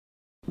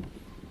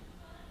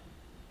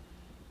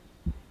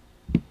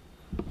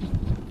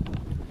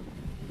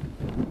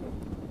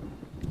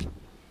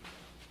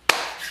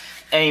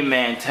Hey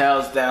man,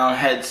 tails down,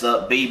 heads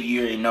up, baby, you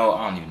already know.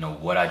 I don't even know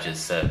what I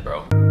just said,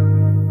 bro.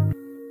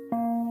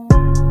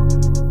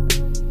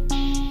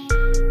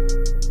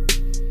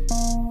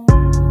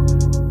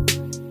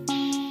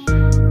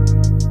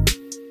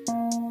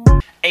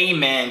 Hey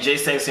man,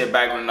 JAesthetix here,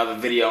 back with another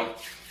video.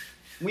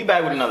 We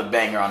back with another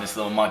banger on this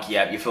little monkey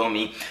app, you feel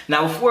me?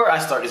 Now before I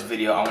start this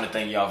video, I want to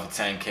thank y'all for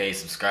 10K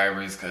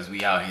subscribers, because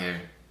we out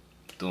here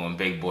doing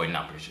big boy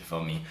numbers, you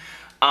feel me?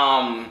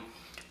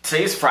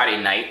 Today's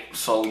Friday night,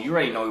 so you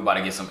already know we about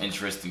to get some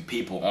interesting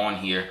people on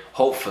here,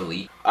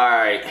 hopefully.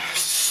 Alright,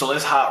 so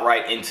let's hop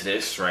right into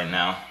this right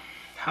now.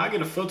 How I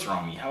get a filter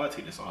on me? How do I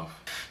take this off?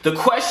 The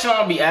question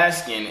I'll be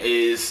asking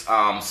is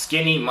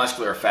skinny,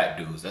 muscular, or fat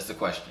dudes. That's the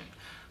question.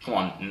 Come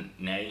on,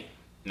 nay?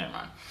 Never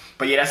mind.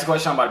 But yeah, that's the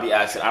question I'm about to be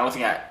asking. I don't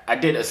think I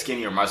did a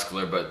skinny or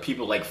muscular, but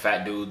people like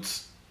fat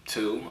dudes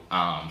too.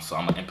 So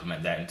I'm gonna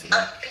implement that into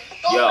that.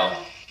 Yo.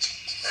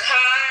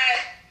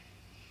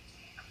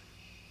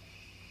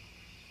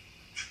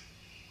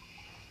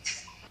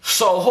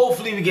 So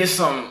hopefully we get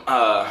some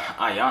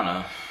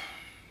Ayana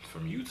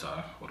from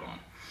Utah. Hold on.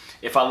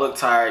 If I look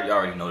tired, you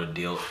already know the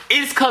deal.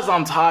 It's cause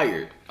I'm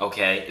tired,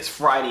 okay? It's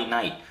Friday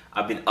night.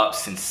 I've been up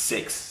since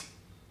 6.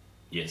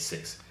 Yeah,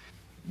 6.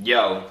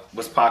 Yo,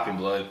 what's poppin',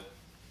 blood?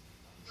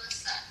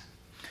 What's up?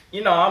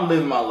 You know, I'm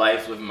living my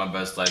life, living my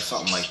best life,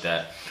 something like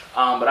that.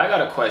 But I got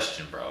a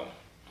question, bro.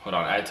 Hold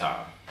on, add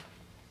time.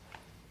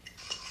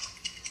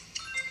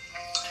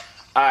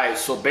 Alright,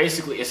 so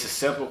basically it's a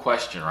simple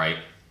question, right?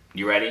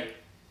 You ready?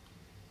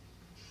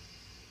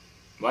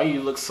 Why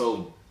you look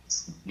so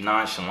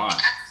nonchalant?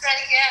 I said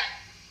yeah.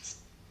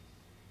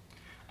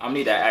 I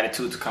need that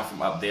attitude to come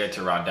from up there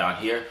to around down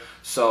here.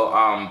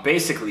 So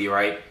basically,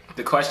 right,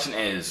 the question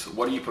is,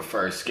 what do you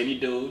prefer, a skinny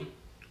dude,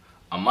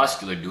 a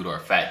muscular dude, or a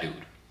fat dude?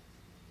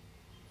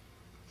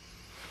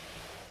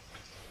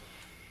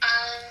 I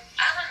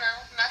don't know,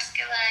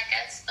 muscular I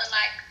guess, but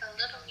like a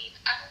little meat,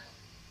 I don't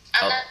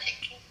know. I'm not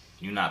picky.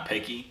 You're not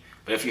picky?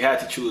 But if you had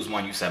to choose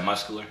one, you said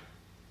muscular?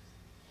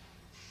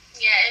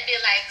 Yeah, it'd be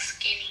like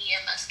skinny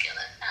and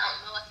muscular. I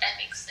don't know if that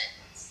makes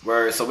sense.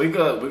 Word, so we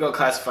go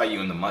classify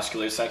you in the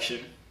muscular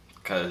section,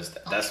 because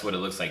that's what it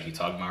looks like you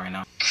talking about right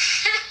now. What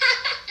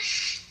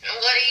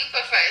do you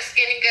prefer,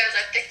 skinny girls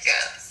or thick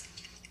girls?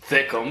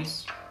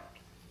 Thickums.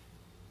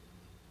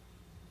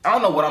 I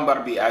don't know what I'm about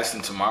to be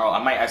asking tomorrow.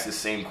 I might ask the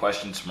same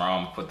question tomorrow.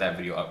 I'm gonna put that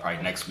video up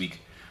probably next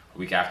week, or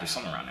week after,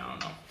 somewhere around there, I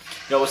don't know.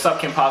 Yo, what's up,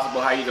 Kim Possible?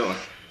 How you doing?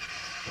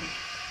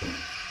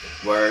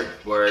 Word,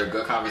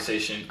 good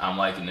conversation. I'm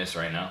liking this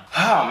right now.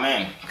 Oh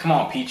man, come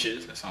on,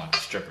 Peaches. That sounds like a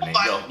stripper name.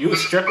 Yo, you a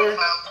stripper?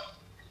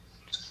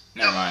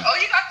 Never mind. Oh,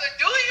 you got the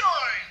dooley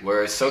on.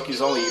 Word, Silky's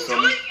only, you feel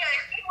me? Dooley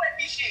gang, he wet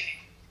me shit.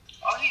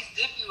 Oh, he's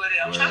dippy with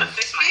it. I'm trying to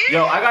fix my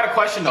Yo, I got a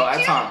question though,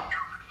 at time.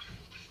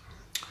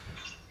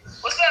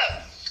 What's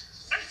up?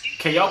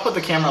 Can y'all put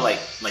the camera like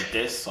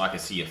this so I can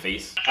see your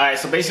face? Alright,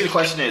 so basically the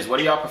question is, what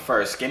do y'all prefer,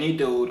 a skinny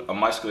dude, a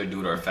muscular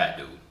dude, or a fat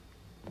dude?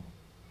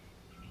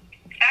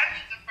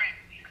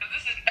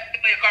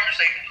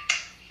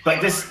 But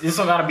this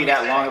don't gotta be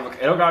that long of a,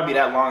 it don't gotta be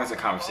that long as a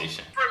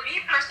conversation. For me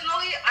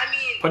personally, I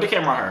mean, put the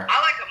camera on her. I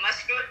like a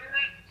muscular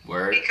dude.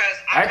 Word. Because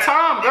at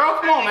time, girl,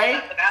 come on,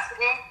 man.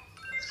 Basketball.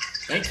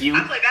 Thank you.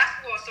 I play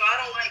basketball, so I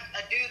don't like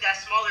a dude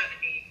that's smaller than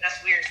me. That's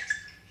weird.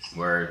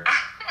 Word.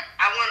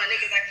 I want a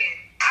nigga that can.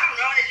 I don't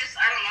know.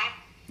 I don't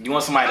know. You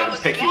want somebody to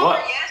pick you smaller,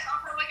 up? Yes,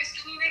 I'll play like a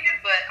skinny nigga,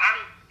 but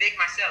I'm big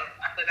myself.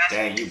 I play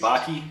basketball. Dang, you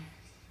Baki?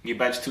 You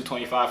bench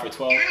 225 for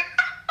 12?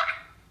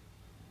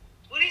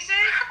 What did he say?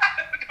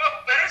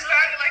 It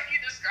sounded like you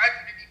described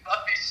me to be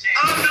buff as shit.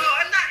 Oh no,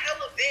 I'm not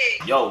hella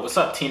big. Yo, what's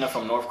up, Tina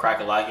from North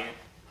Crackalagan?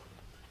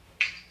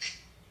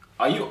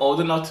 Are you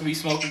old enough to be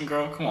smoking,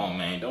 girl? Come on,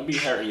 man. Don't be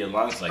hurting your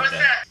lungs like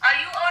that. Are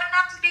you old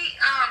enough to be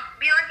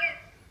on here?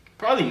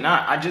 Probably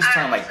not. I just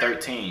turned like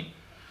 13.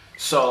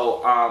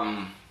 So,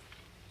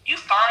 You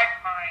fine.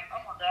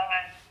 Oh my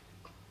god.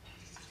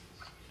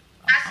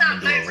 I'm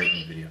gonna do a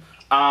rating video.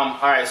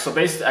 Alright, so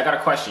basically, I got a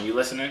question. You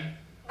listening?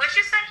 What'd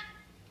you say?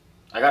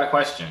 I got a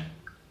question.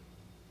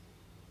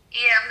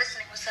 Yeah, I'm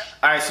listening. What's up?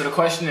 Alright, so the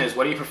question is,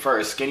 what do you prefer,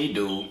 a skinny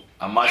dude,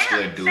 a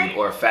muscular dude,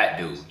 or a fat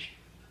dude?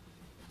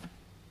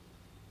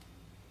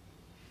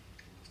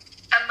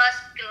 A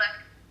muscular.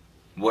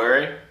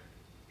 Word?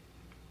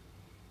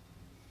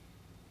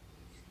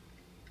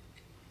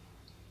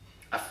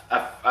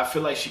 I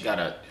feel like she got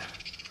a...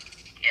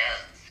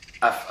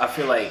 Yeah. I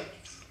feel like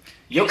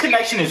your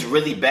connection is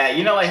really bad.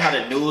 You know, like how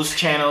the news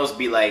channels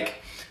be like,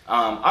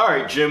 all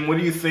right, Jim, what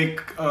do you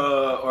think,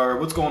 or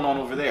what's going on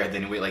over there?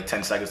 Then you wait like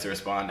 10 seconds to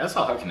respond. That's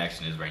how her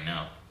connection is right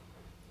now.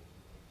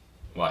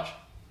 Watch.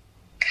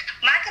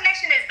 My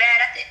connection is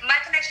bad. My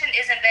connection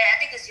isn't bad. I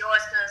think it's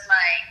yours because,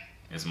 like...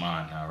 It's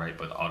mine now, right?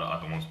 But all the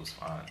other ones was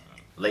fine.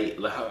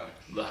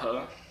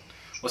 Laha.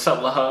 What's up,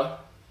 Laha?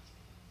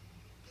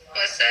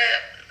 What's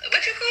up?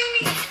 What you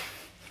call me?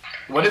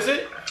 What is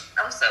it?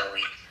 I'm so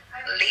weak.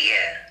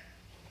 Leah.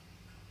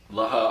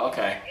 Laha,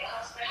 okay.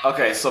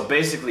 Okay, so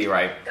basically,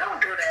 right?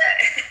 Don't do that.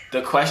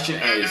 The question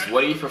is,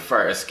 what do you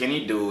prefer, a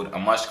skinny dude, a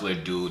muscular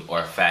dude, or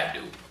a fat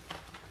dude?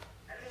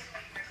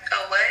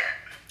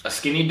 A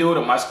skinny dude,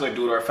 a muscular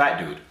dude, or a fat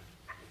dude?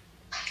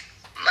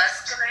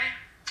 Muscular.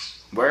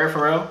 Where,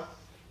 for real?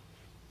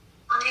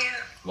 Yeah.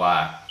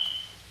 Why?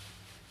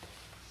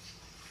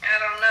 I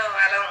don't know.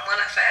 I don't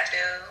want a fat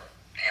dude.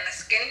 And a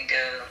skinny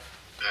dude?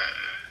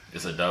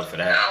 It's a dub for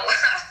No, that. I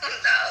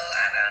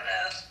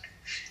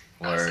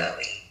don't know. Word. I'm so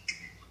weak.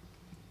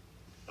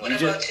 What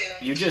about you?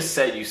 You just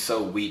said you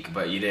so weak,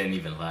 but you didn't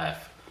even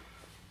laugh.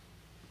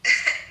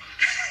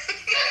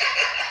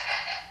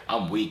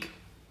 I'm weak.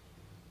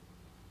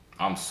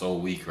 I'm so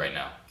weak right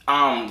now.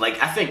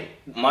 Like, I think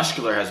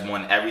Muscular has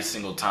won every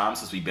single time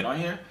since we've been on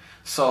here.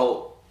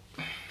 So,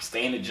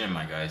 stay in the gym,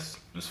 my guys.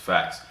 It's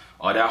facts.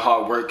 All that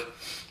hard work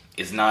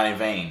is not in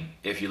vain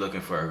if you're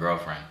looking for a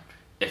girlfriend.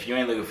 If you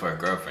ain't looking for a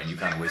girlfriend, you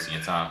kind of wasting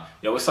your time.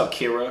 Yo, what's up,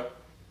 Kira?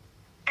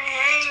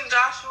 Hey,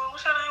 Joshua.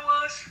 What's your name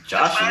was?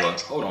 Joshua,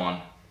 hold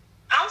on.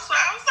 I'm sorry.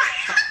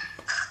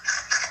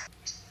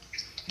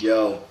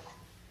 Yo.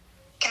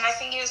 Can I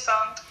sing you a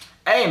song?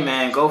 Hey,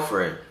 man, go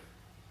for it.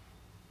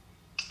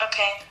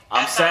 Okay.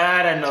 I'm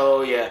sad, I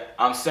know ya.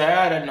 I'm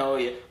sad, I know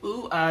ya.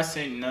 Ooh, I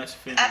say nuts.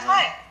 That's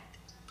fine.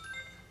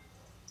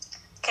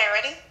 Okay,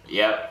 ready?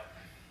 Yep.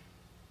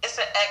 It's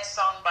an X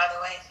song, by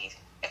the way,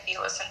 if you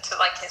listen to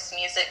like his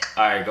music.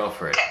 All right, go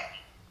for it. Okay.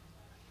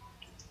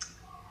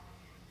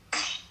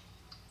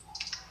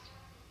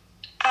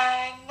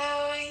 I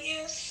know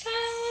you so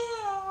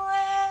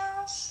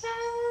well, so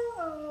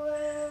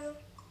well.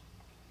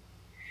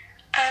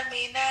 I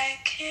mean, I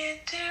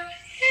can't do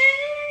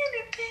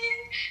anything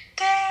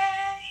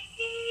that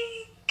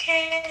he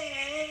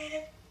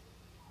can.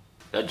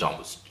 That jump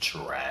was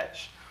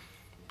trash.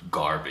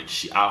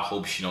 Garbage. I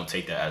hope she don't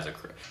take that as a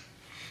credit.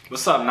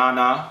 What's up,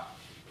 Nana?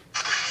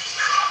 What's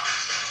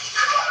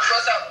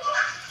up?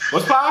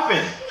 What's poppin'?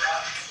 You're like,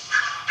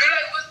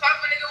 what's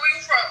poppin', nigga? Where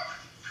you from?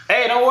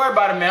 Hey, don't worry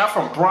about it, man. I'm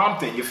from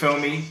Brompton, you feel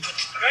me?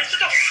 Man, shut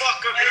the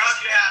fuck up,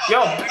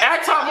 Yo,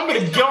 at time, I'm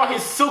gonna get on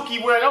his silky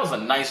wear. That was a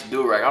nice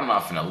do-rag. I'm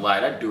not finna lie.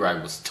 That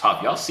do-rag was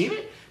tough. Y'all seen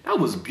it? That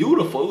was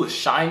beautiful. It was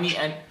shiny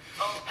and...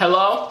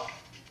 Hello?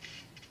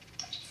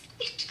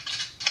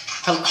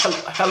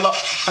 Hello?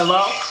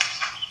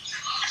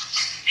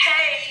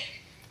 Hey.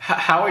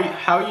 How are you?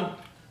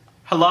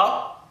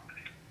 Hello?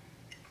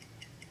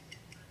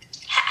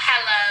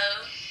 Hello.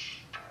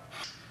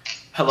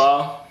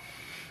 Hello?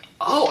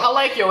 Oh, I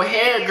like your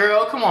hair,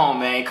 girl. Come on,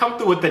 man. Come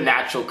through with the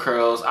natural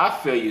curls. I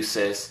feel you,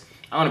 sis.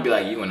 I want to be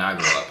like you when I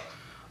grow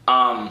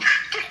up.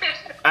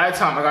 At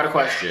time, I got a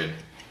question.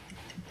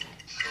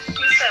 You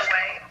said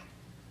wait.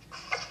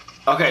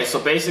 Okay, so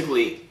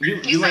basically, you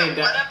ain't What about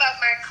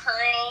my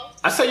curls?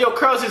 I said your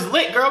curls is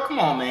lit, girl. Come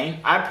on, man.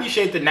 I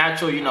appreciate the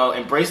natural,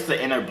 embrace the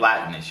inner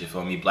blackness, you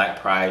feel me? Black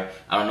pride.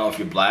 I don't know if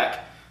you're black.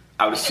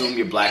 I would assume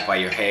you're black by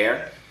your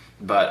hair.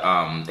 But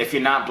if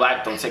you're not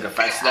black, don't take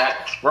offense to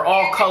that. We're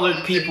all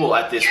colored people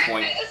at this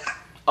point.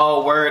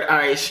 Oh, word. All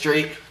right,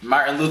 straight.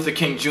 Martin Luther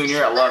King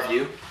Jr., I love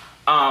you.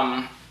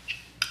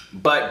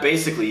 But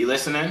basically, you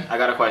listening? I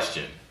got a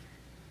question.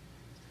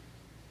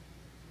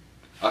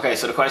 Okay,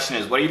 so the question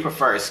is, what do you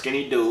prefer, a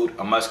skinny dude,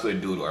 a muscular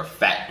dude, or a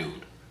fat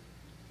dude?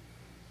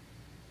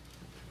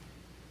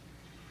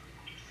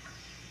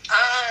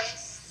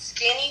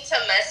 Skinny to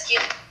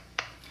muscular.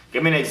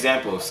 Give me an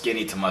example of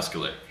skinny to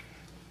muscular.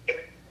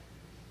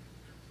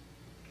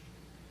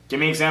 Give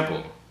me an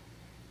example.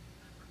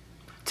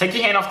 Take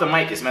your hand off the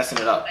mic, it's messing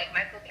it up. Like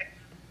Michael.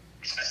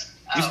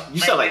 You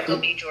said like Michael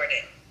who? B.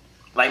 Jordan.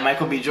 Like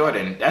Michael B.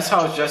 Jordan. That's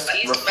how it's just But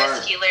he's referred.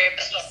 muscular,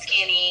 but he's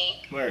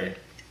skinny.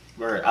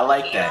 Word. I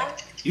like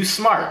that. You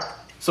smart.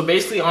 So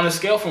basically, on a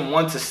scale from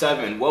 1 to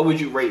 7, what would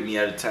you rate me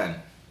out of 10?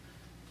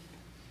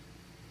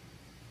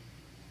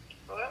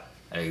 What?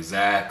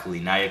 Exactly.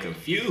 Now you're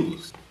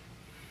confused.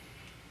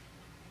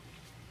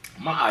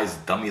 My eyes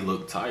dummy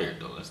look tired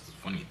though. That's the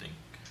funny thing.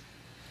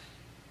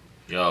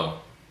 Yo.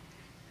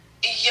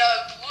 Yo,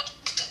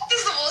 this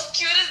is the most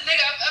cutest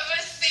nigga I've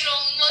ever seen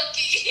on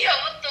Monkey. Yo,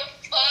 what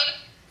the fuck?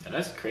 Yeah,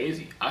 that's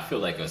crazy. I feel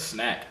like a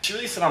snack. She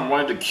really said I'm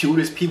one of the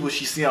cutest people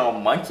she seen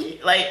on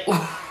Monkey? Like,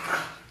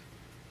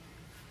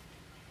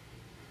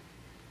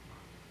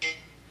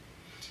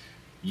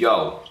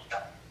 yo.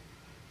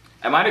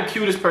 Am I the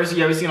cutest person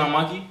you ever seen on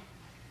Monkey?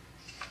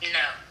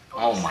 No.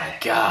 Oh my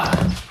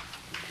god.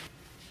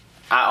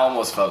 I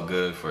almost felt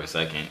good for a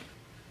second.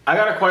 I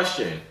got a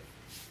question.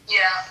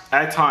 Yeah.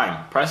 At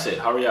time, press it.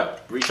 Hurry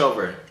up. Reach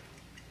over.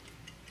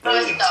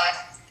 Let's die.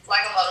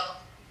 Like a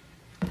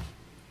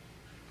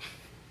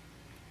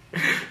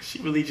mother. She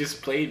really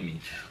just played me.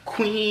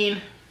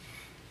 Queen,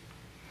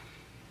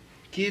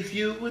 give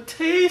you a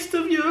taste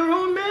of your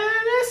own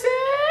medicine.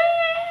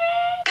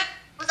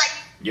 Was like,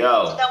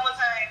 Yo. that one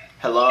time.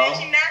 Hello.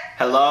 Imagine that.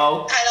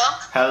 Hello. Hello.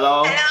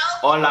 Hello. Hello.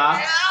 Hola.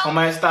 Hello.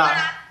 ¿Cómo está?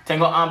 Hola.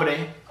 Tengo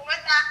hambre. ¿Cómo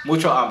está?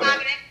 Mucho hambre.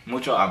 Hambre.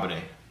 Mucho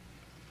hambre.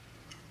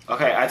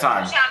 Okay, at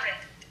time. Mucha hambre.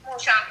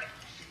 Mucha hambre.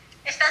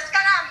 ¿Estás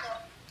cagando?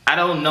 I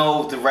don't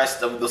know the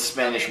rest of the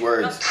Spanish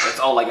words. That's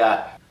all I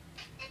got.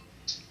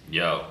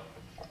 Yo.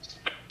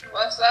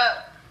 What's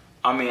up?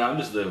 I mean, I'm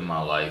just living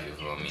my life, you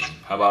feel me?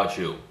 How about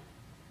you?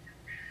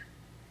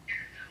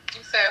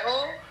 You said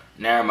who?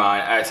 Never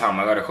mind. All right, Tom,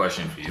 I got a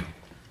question for you.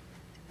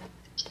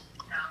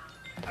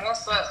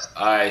 What's up?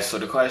 Alright, so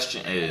the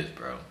question is,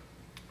 bro,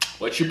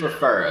 what you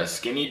prefer, a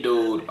skinny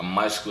dude, a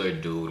muscular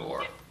dude,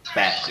 or a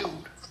fat dude?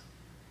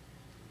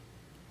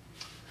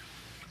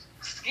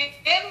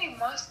 Skinny,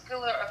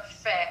 muscular, or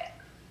fat?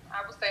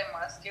 I would say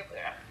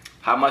muscular.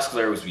 How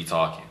muscular was we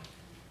talking?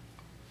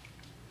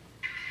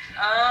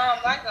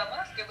 Like a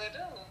muscular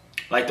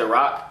dude. Like The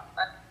Rock?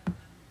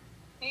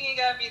 He ain't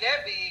gotta be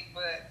that big,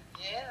 but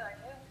yeah, I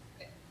guess.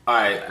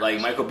 Alright,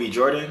 like Michael B.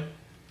 Jordan?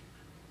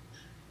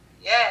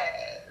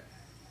 Yes.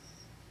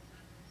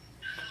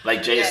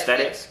 Like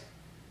JAesthetix?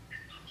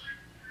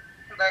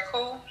 Like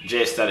who?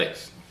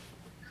 JAesthetix.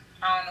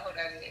 I don't know who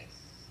that is.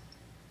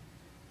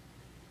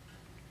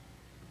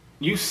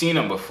 You've seen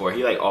him before.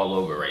 He like all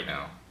over right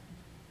now.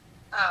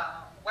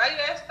 Oh, why you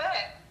ask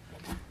that?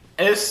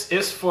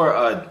 It's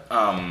for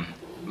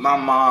my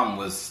mom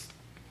was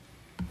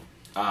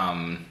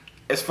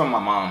it's from my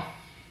mom.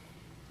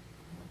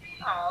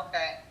 Oh,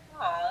 okay.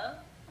 Oh,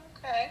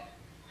 okay.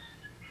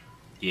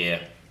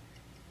 Yeah.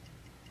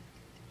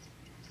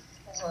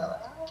 Well,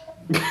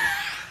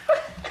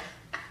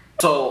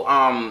 So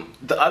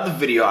the other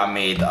video I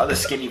made, the other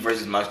skinny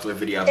versus muscular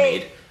video I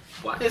made,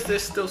 why is there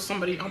still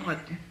somebody on my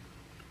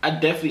I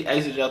definitely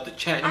exited out the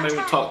chat. Nobody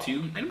would talk to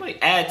you. Anybody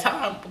add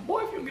time? But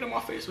boy, if you don't get on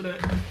my face with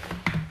that.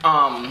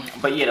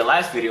 But yeah, the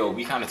last video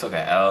we kind of took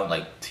an L,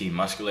 like Team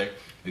Muscular.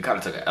 We kind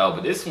of took an L,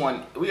 but this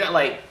one we got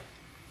like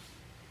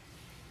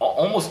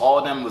almost all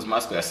of them was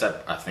muscular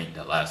except I think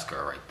the last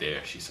girl right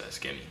there. She said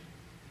skinny.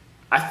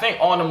 I think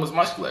all of them was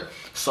muscular.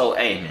 So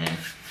hey man,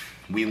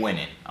 we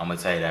winning. I'm gonna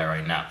tell you that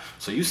right now.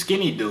 So you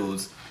skinny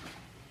dudes,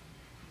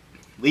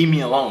 leave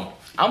me alone.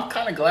 I'm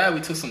kind of glad we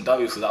took some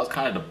W's because I was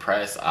kind of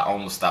depressed. I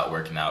almost stopped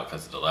working out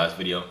because of the last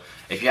video.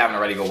 If you haven't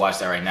already, go watch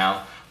that right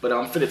now. But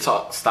I'm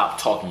finna stop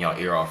talking y'all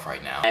ear off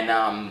right now. And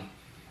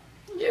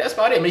yeah, that's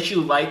about it. Make sure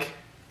you like,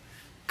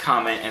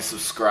 comment, and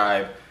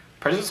subscribe.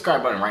 Press the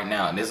subscribe button right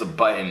now. And there's a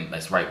button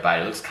that's right by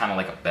it. It looks kind of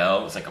like a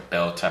bell. It's like a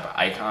bell type of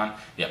icon.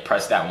 Yeah,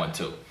 press that one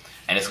too.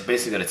 And it's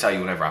basically gonna tell you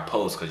whenever I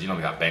post because you know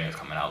we got bangers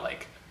coming out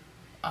like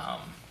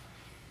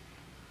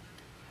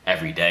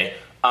every day.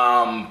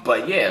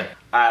 But yeah,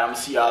 alright, I'm gonna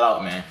see y'all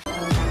out, man.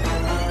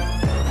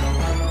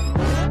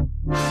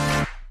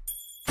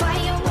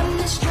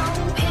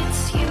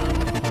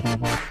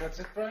 That's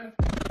it, friend.